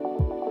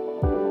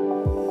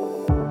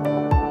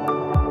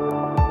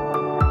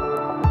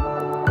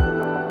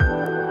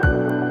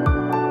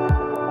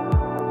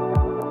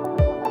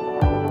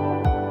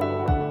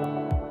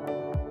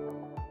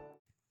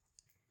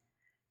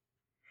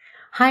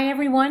Hi,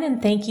 everyone,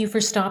 and thank you for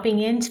stopping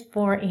in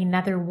for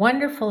another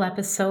wonderful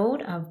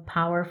episode of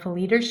Powerful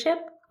Leadership,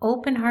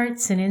 Open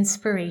Hearts, and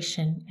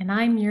Inspiration. And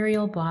I'm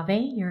Muriel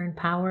Boivin, your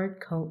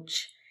empowered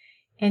coach.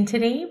 And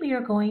today we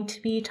are going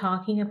to be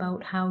talking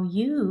about how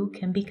you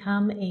can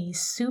become a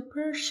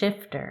super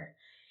shifter.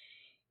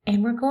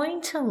 And we're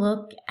going to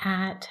look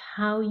at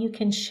how you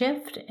can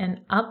shift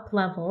and up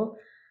level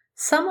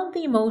some of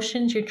the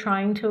emotions you're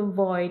trying to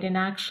avoid and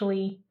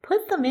actually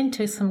put them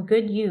into some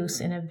good use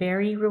in a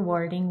very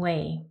rewarding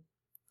way.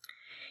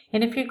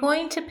 And if you're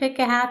going to pick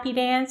a happy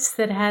dance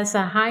that has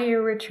a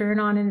higher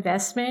return on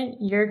investment,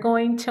 you're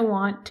going to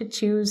want to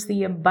choose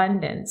the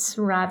abundance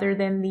rather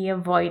than the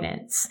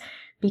avoidance,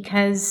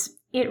 because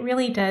it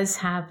really does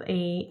have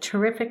a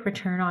terrific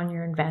return on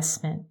your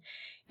investment.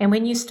 And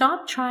when you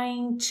stop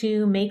trying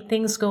to make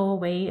things go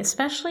away,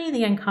 especially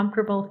the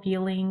uncomfortable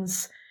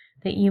feelings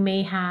that you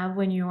may have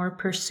when you're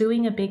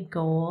pursuing a big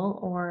goal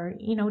or,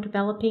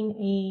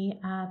 developing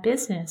a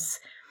business,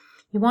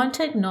 you want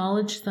to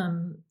acknowledge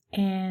them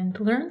and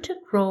learn to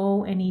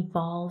grow and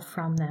evolve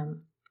from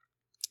them.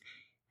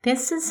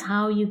 This is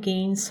how you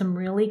gain some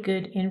really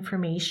good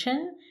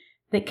information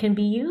that can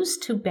be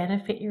used to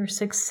benefit your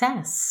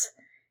success.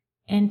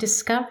 And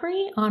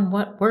discovery on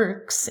what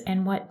works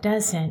and what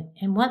doesn't,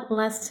 and what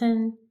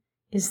lesson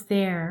is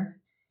there,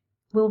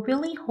 will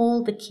really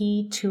hold the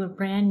key to a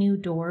brand new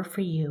door for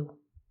you.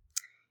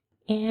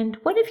 And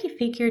what if you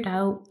figured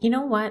out, you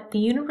know what, the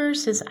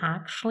universe is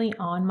actually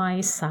on my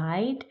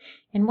side?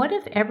 And what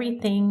if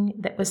everything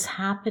that was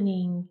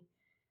happening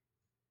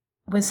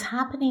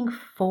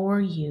for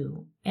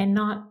you and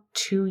not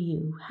to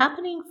you,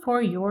 happening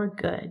for your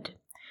good?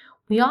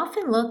 We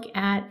often look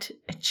at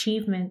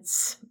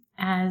achievements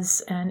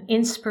as an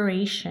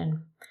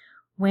inspiration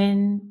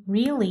when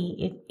really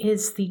it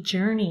is the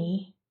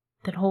journey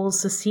that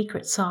holds the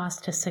secret sauce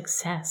to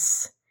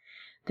success.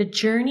 The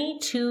journey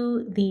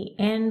to the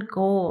end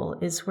goal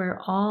is where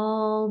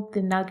all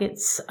the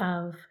nuggets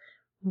of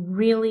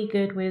really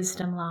good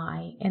wisdom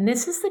lie. And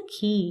this is the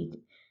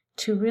key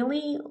to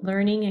really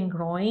learning and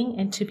growing,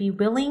 and to be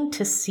willing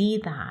to see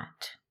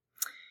that.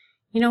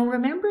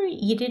 Remember,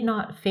 you did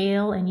not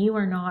fail and you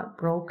are not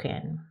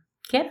broken.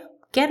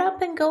 Get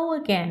up and go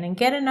again and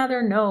get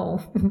another no.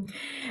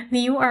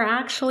 You are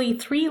actually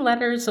 3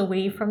 letters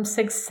away from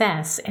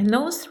success, and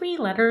those 3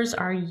 letters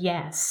are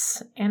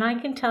yes. And I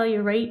can tell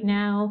you right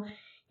now,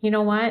 you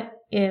know what?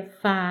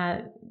 If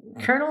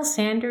Colonel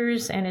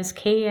Sanders and his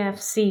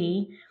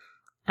KFC,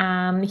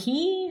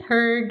 he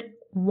heard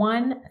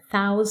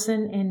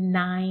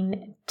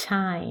 1,009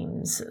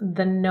 times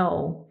the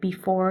no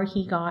before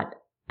he got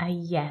a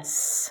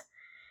yes.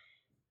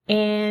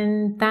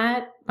 And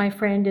that, my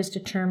friend, is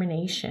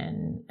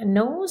determination.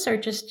 No's are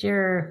just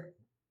your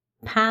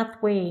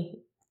pathway,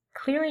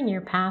 clearing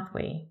your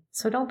pathway.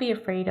 So don't be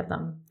afraid of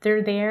them.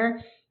 They're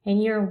there,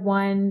 and you're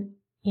one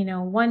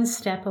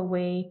step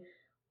away,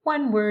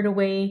 1 word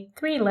away,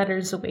 3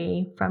 letters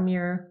away from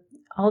your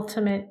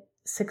ultimate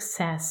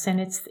success. And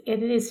it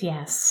is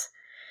yes.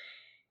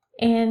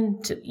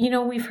 And,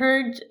 we've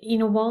heard,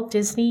 Walt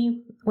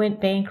Disney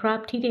went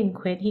bankrupt. He didn't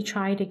quit. He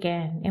tried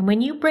again. And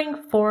when you bring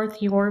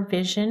forth your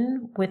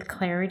vision with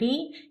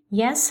clarity,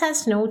 yes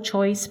has no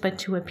choice but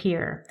to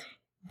appear.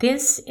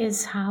 This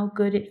is how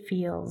good it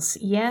feels.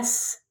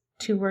 Yes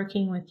to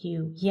working with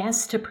you.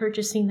 Yes to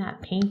purchasing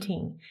that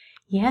painting.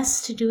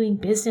 Yes to doing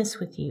business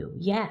with you.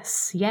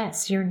 Yes,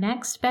 your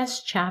next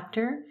best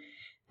chapter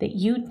that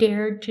you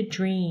dared to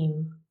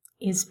dream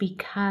is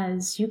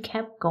because you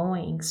kept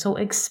going. So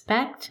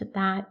expect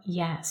that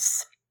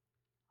yes.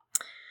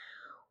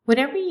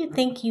 Whatever you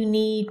think you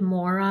need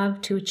more of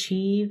to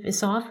achieve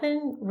is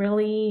often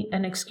really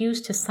an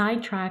excuse to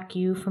sidetrack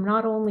you from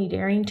not only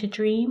daring to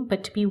dream,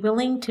 but to be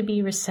willing to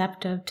be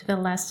receptive to the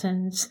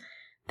lessons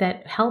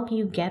that help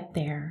you get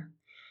there.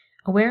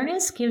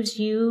 Awareness gives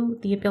you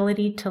the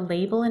ability to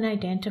label and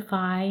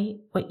identify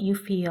what you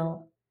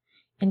feel.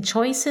 And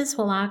choices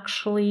will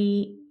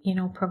actually,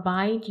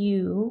 provide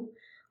you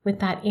with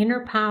that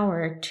inner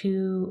power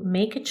to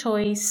make a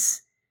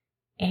choice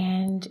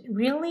and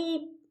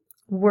really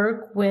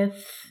work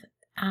with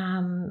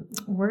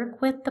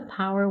the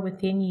power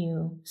within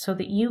you so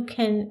that you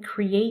can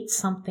create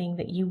something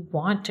that you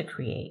want to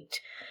create.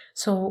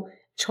 So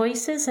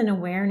choices and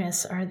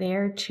awareness are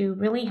there to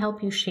really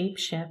help you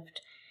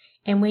shapeshift.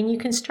 And when you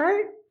can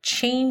start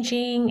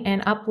changing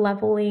and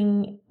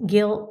up-leveling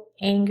guilt,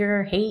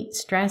 anger, hate,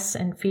 stress,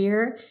 and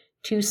fear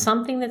to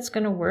something that's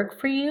going to work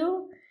for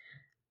you,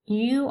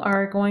 you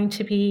are going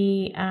to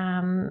be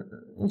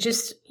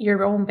just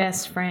your own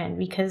best friend,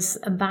 because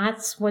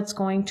that's what's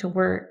going to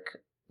work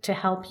to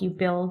help you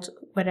build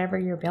whatever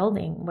you're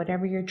building,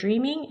 whatever you're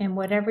dreaming, and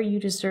whatever you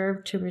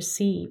deserve to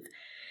receive.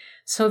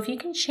 So if you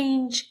can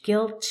change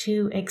guilt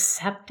to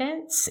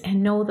acceptance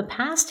and know the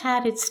past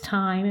had its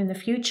time and the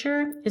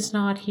future is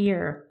not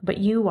here, but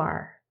you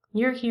are.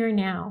 You're here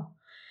now.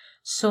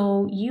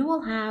 So you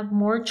will have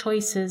more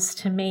choices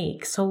to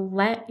make. So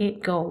let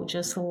it go.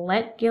 Just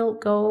let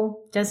guilt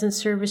go. It doesn't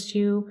service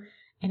you.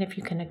 And if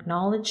you can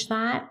acknowledge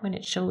that when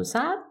it shows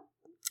up,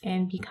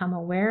 and become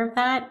aware of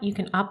that, you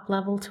can up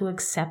level to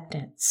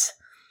acceptance.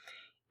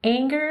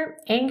 Anger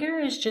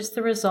is just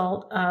the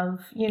result of,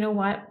 you know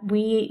what,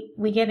 we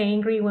get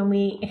angry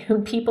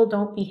when people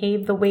don't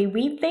behave the way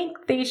we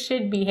think they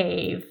should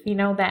behave. You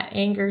know, that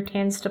anger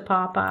tends to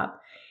pop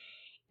up.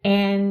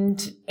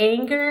 And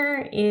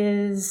anger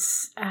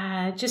is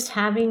just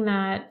having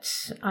that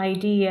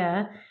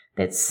idea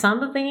that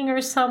something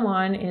or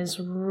someone is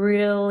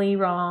really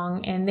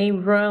wrong and they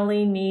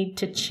really need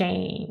to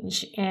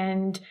change.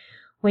 And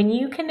when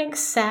you can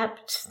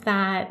accept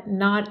that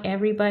not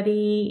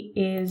everybody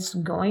is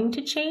going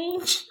to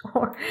change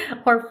or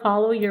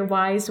follow your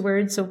wise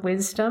words of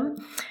wisdom,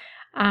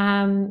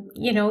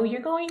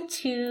 you're going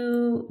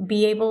to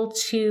be able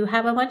to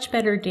have a much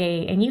better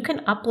day, and you can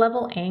up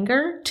level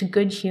anger to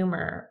good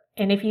humor.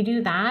 And if you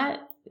do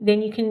that,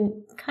 then you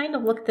can kind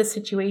of look at the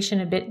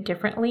situation a bit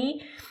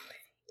differently.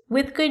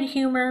 With good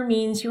humor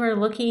means you are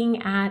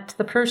looking at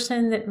the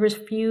person that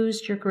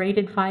refused your great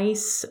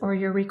advice or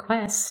your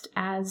request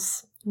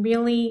as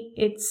really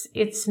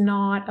it's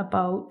not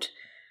about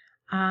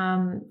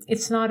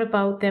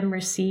them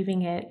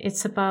receiving it.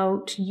 It's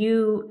about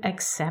you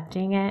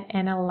accepting it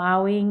and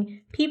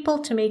allowing people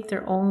to make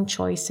their own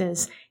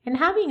choices and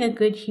having a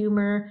good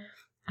humor,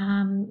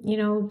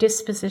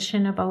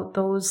 disposition about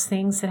those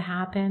things that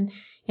happen,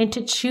 and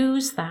to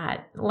choose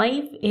that.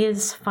 Life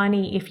is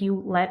funny if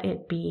you let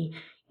it be,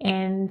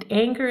 and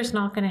anger is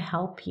not going to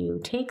help you.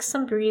 Take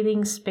some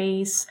breathing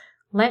space.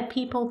 Let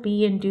people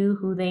be and do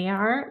who they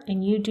are,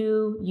 and you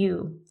do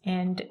you,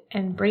 and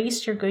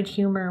embrace your good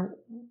humor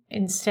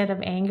instead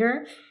of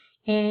anger,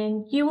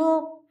 and you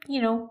will,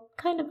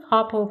 kind of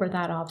hop over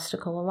that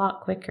obstacle a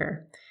lot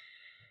quicker.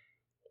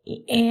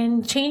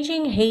 And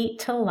changing hate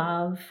to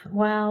love.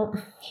 Well,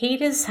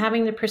 hate is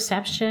having the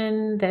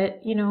perception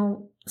that,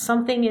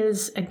 something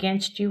is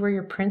against you or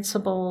your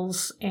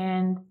principles,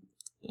 and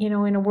in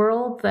a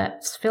world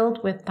that's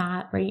filled with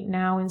that right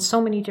now in so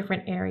many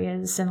different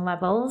areas and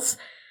levels,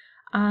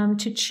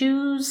 to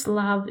choose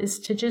love is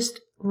to just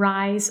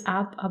rise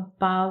up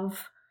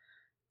above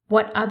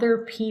what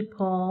other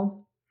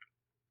people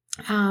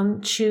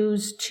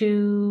choose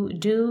to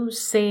do,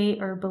 say,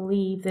 or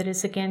believe that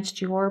is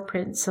against your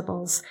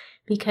principles,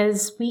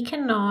 because we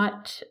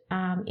cannot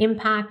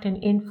impact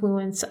and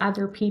influence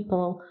other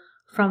people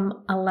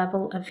from a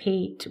level of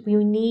hate. We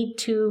need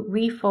to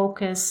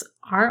refocus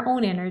our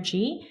own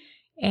energy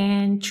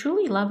and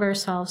truly love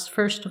ourselves,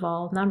 first of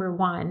all, number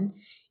one,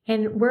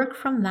 and work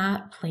from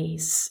that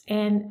place.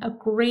 And a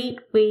great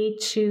way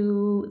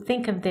to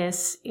think of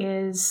this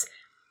is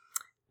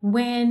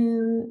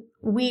when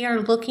we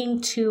are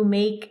looking to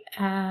make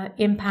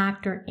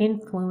impact or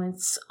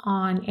influence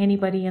on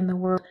anybody in the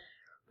world,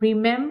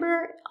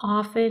 remember,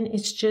 often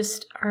it's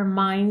just our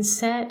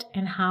mindset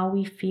and how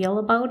we feel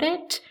about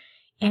it.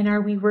 And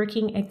are we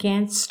working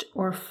against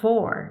or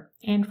for?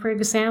 And for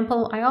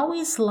example, I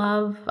always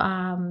love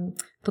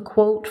the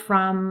quote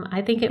from,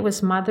 I think it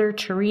was Mother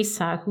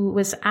Teresa, who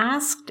was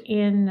asked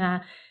in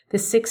the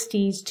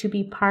 60s to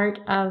be part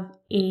of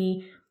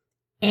a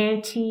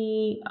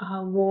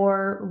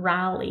anti-war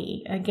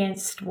rally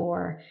against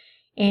war.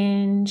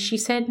 And she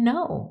said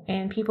no,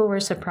 and people were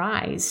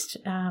surprised.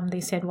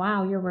 They said,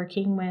 wow, you're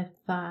working with,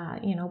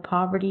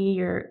 poverty.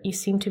 You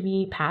seem to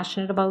be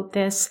passionate about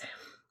this.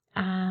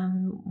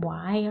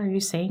 Why are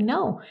you saying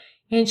no?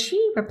 And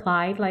she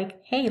replied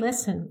hey,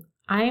 listen,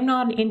 I'm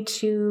not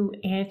into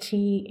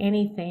anti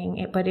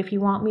anything, but if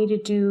you want me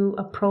to do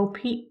a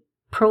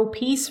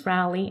pro-peace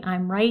rally,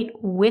 I'm right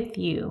with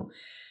you.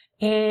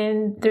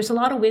 And there's a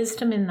lot of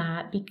wisdom in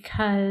that,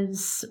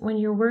 because when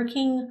you're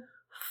working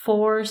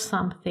for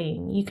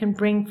something, you can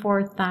bring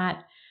forth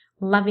that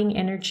loving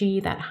energy,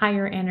 that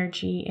higher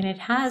energy, and it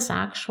has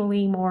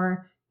actually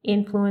more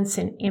influence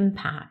and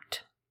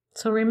impact.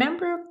 So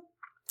remember,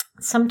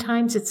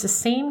 sometimes it's the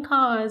same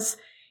cause,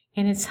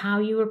 and it's how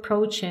you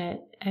approach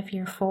it, if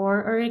you're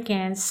for or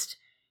against,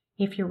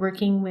 if you're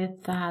working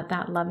with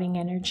that loving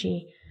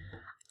energy.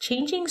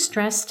 Changing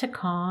stress to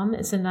calm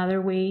is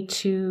another way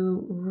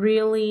to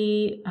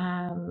really,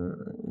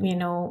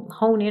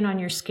 hone in on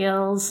your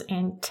skills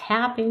and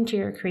tap into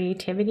your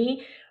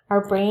creativity.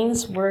 Our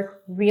brains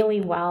work really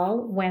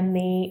well when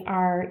they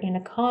are in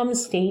a calm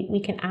state.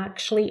 We can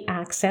actually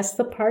access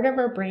the part of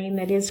our brain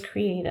that is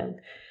creative.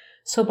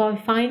 So by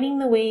finding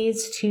the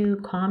ways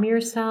to calm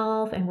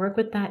yourself and work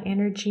with that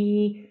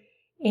energy,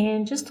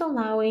 and just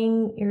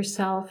allowing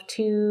yourself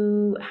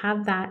to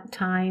have that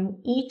time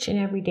each and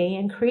every day,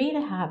 and create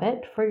a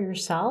habit for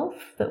yourself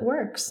that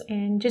works,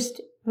 and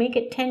just make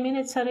it 10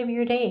 minutes out of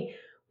your day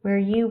where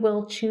you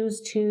will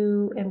choose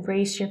to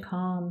embrace your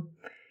calm.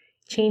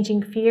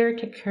 Changing fear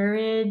to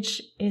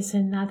courage is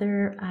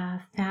another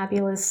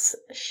fabulous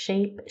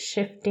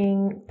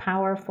shape-shifting,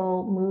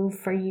 powerful move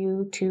for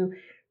you to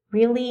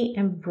really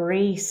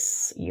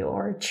embrace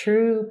your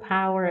true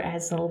power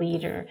as a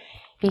leader.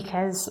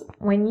 Because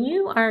when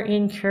you are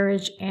in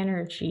courage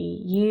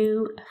energy,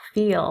 you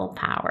feel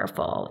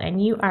powerful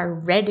and you are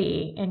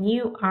ready and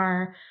you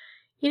are,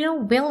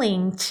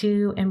 willing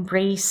to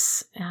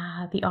embrace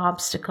the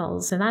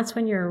obstacles. And that's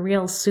when you're a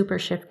real super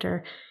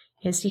shifter,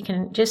 is you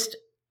can just,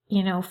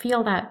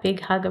 feel that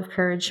big hug of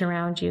courage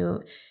around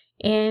you.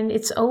 And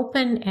it's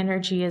open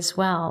energy as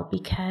well,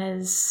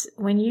 because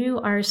when you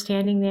are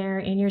standing there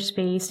in your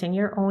space and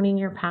you're owning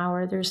your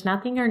power, there's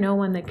nothing or no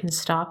one that can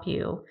stop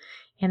you.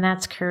 And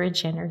that's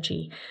courage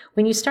energy.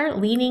 When you start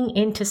leaning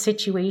into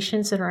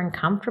situations that are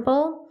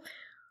uncomfortable,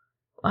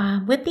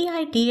 with the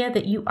idea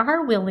that you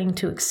are willing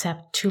to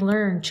accept, to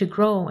learn, to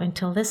grow, and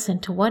to listen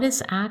to what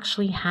has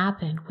actually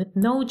happened with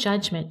no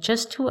judgment,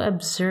 just to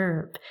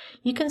observe,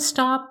 you can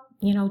stop,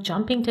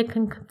 jumping to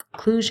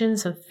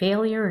conclusions of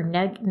failure or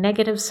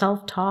negative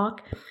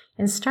self-talk,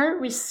 and start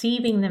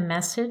receiving the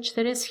message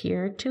that is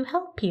here to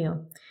help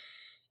you,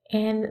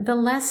 and the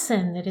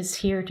lesson that is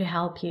here to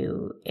help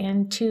you,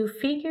 and to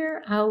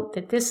figure out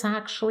that this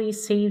actually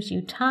saves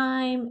you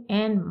time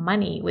and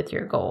money with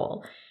your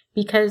goal.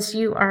 Because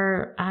you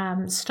are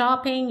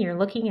stopping, you're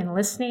looking and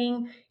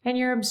listening, and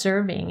you're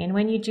observing. And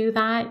when you do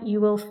that, you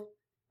will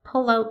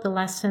pull out the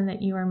lesson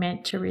that you are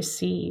meant to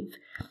receive.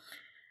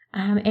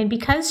 And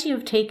because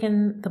you've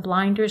taken the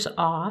blinders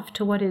off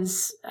to what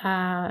is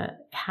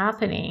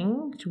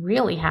happening,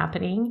 really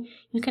happening,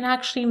 you can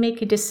actually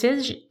make a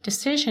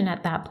decision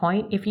at that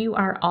point if you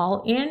are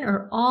all in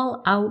or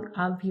all out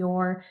of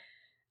your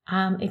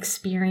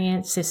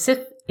experience. Is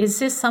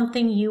this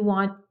something you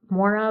want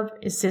more of?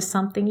 Is this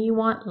something you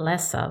want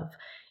less of?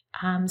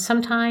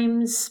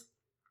 Sometimes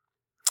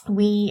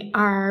we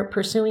are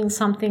pursuing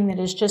something that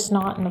is just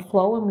not in the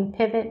flow, and we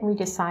pivot and we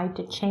decide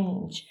to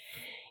change.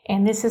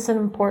 And this is an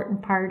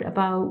important part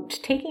about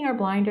taking our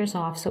blinders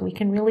off so we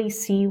can really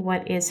see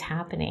what is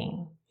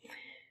happening.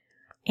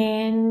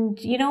 And,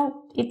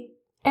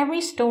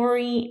 every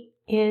story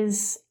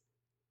is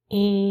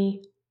a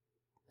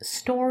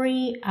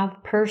story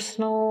of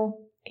personal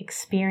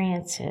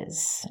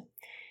experiences.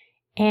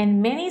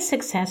 And many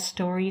success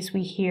stories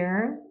we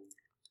hear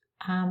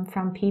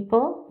from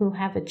people who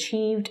have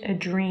achieved a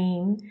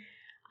dream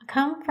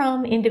come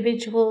from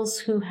individuals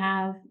who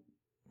have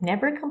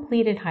never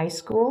completed high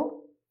school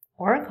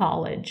or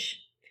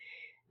college.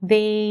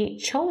 They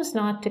chose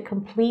not to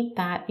complete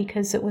that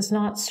because it was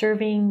not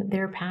serving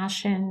their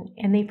passion,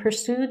 and they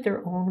pursued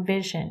their own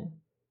vision.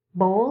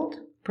 Bold,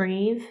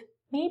 brave,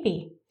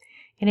 maybe.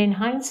 And in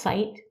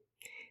hindsight,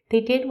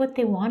 they did what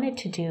they wanted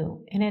to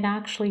do, and it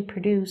actually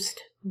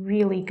produced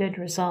really good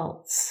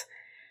results.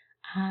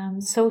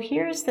 So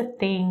here's the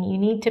thing. You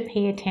need to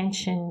pay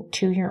attention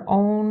to your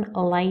own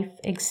life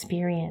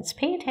experience.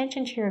 Pay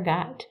attention to your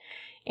gut,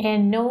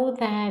 and know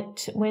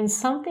that when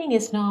something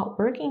is not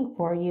working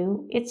for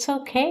you, it's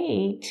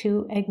okay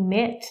to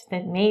admit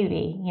that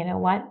maybe,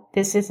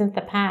 this isn't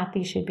the path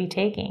you should be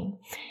taking.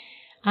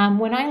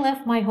 When I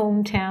left my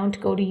hometown to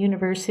go to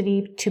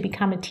university to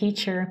become a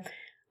teacher,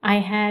 I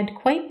had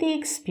quite the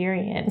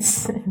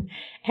experience.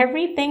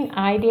 Everything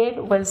I did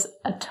was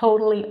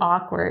totally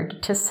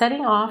awkward. To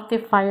setting off the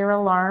fire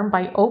alarm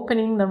by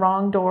opening the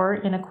wrong door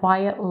in a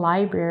quiet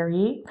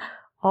library.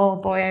 Oh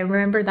boy, I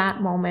remember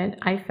that moment.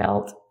 I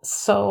felt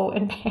so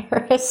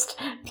embarrassed.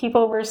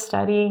 People were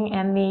studying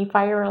and the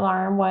fire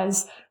alarm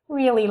was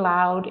really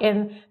loud.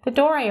 And the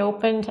door I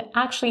opened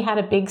actually had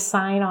a big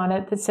sign on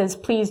it that says,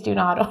 "Please do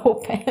not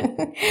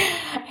open."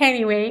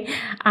 Anyway,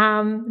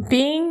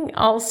 being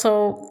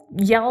also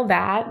yelled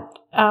at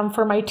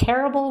for my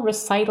terrible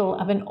recital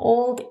of an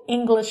old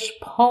English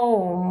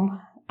poem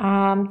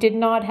did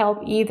not help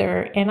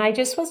either. And I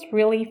just was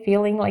really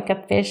feeling like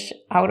a fish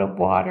out of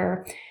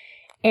water.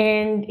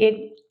 And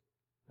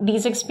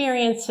these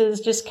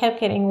experiences just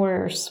kept getting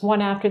worse,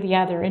 one after the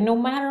other. And no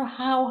matter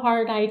how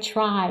hard I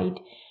tried,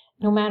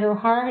 no matter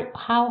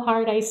how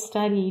hard I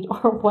studied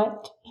or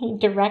what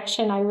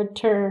direction I would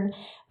turn,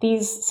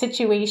 these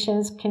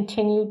situations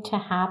continued to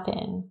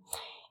happen.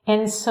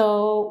 And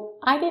so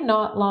I did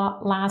not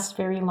last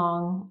very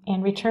long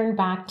and returned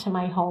back to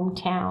my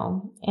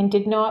hometown and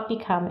did not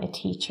become a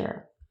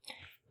teacher.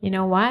 You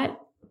know what?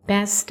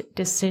 Best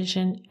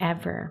decision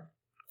ever.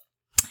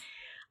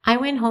 I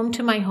went home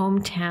to my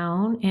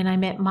hometown and I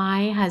met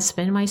my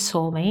husband, my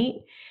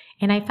soulmate,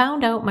 and I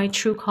found out my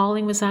true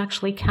calling was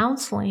actually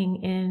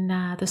counseling in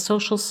the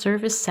social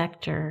service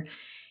sector.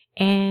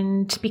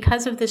 And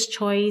because of this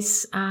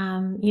choice,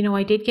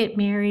 I did get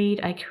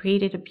married. I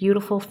created a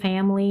beautiful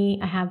family.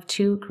 I have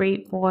 2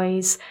 great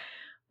boys.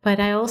 But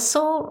I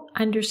also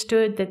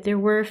understood that there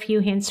were a few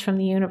hints from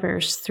the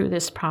universe through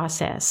this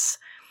process.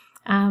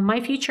 My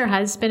future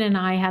husband and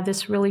I have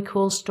this really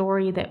cool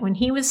story that when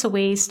he was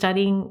away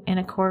studying in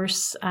a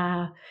course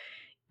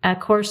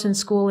in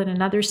school in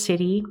another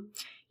city,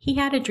 he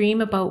had a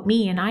dream about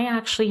me, and I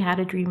actually had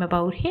a dream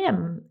about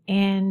him.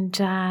 And,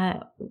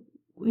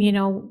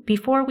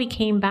 before we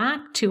came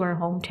back to our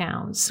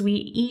hometowns, we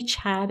each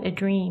had a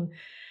dream.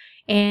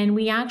 And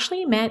we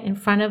actually met in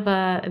front of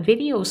a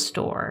video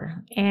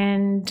store.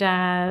 And,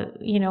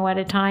 at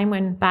a time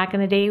when back in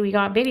the day we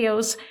got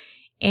videos,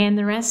 and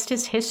the rest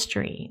is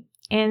history.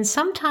 And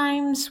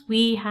sometimes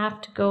we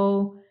have to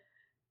go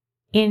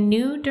in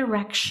new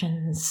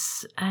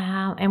directions.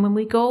 And when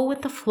we go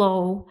with the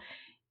flow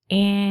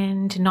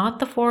and not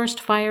the forced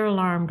fire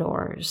alarm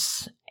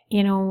doors,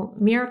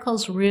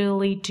 miracles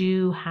really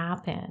do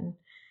happen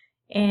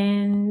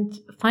and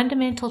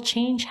fundamental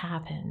change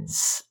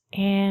happens.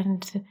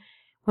 And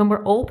when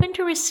we're open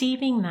to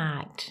receiving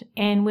that,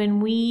 and when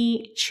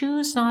we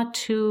choose not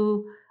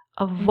to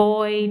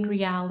avoid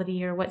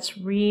reality or what's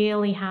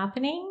really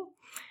happening,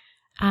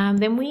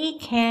 then we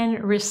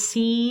can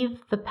receive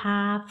the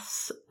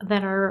paths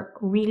that are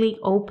really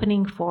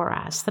opening for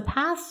us, the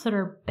paths that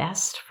are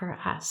best for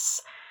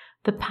us,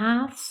 the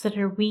paths that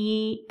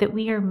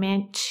we are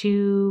meant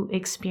to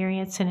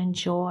experience and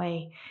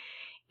enjoy.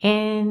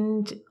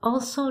 And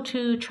also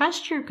to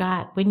trust your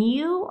gut. When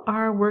you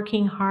are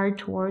working hard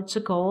towards a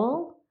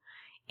goal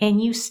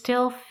and you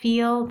still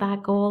feel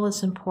that goal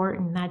is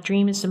important, that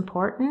dream is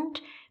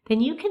important,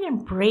 then you can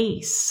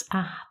embrace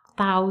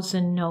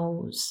 1,000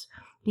 no's,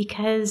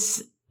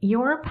 because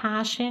your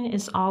passion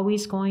is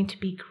always going to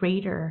be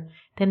greater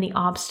than the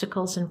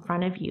obstacles in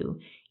front of you.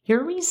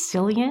 Your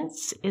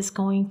resilience is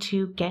going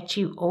to get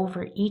you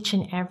over each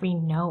and every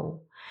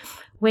no.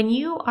 When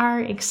you are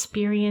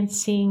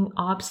experiencing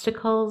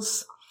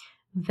obstacles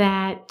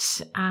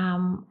that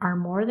are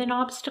more than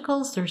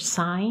obstacles, they're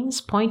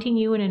signs pointing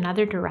you in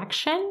another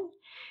direction,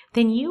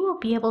 then you will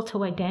be able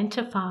to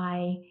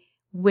identify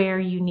where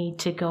you need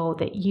to go,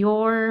 that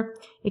your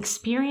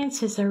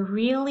experiences are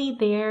really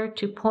there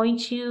to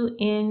point you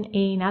in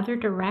another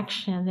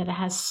direction that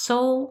has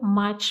so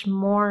much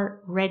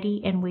more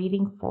ready and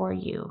waiting for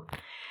you.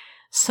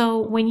 So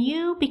when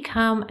you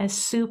become a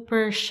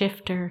super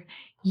shifter,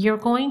 you're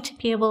going to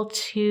be able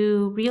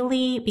to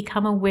really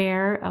become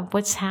aware of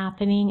what's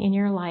happening in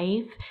your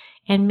life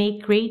and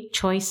make great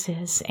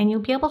choices. And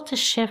you'll be able to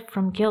shift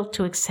from guilt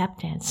to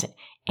acceptance,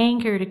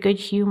 anger to good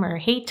humor,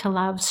 hate to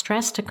love,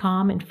 stress to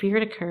calm, and fear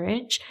to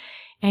courage.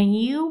 And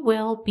you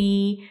will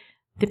be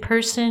the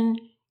person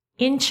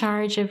in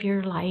charge of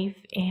your life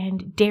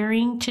and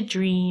daring to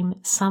dream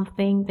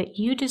something that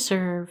you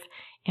deserve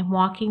and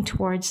walking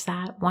towards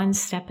that one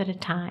step at a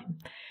time.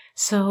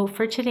 So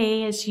for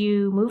today, as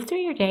you move through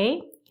your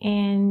day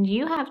and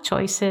you have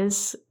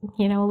choices,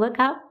 look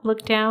up,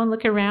 look down,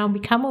 look around,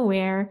 become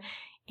aware,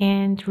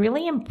 and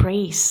really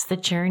embrace the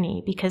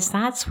journey, because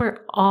that's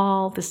where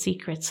all the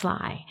secrets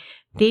lie.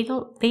 They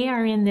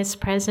are in this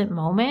present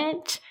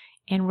moment,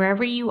 and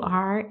wherever you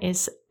are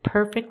is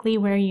perfectly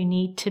where you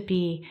need to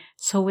be.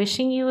 So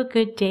wishing you a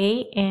good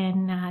day,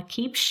 and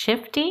keep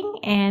shifting,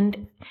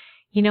 and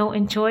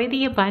enjoy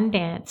the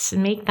abundance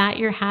and make that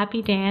your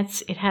happy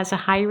dance. It has a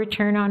high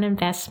return on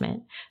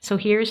investment. So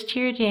here's to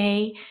your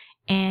day,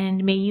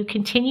 and may you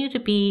continue to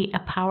be a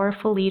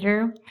powerful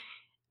leader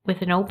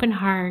with an open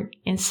heart,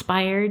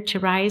 inspired to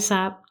rise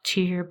up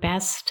to your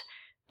best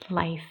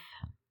life.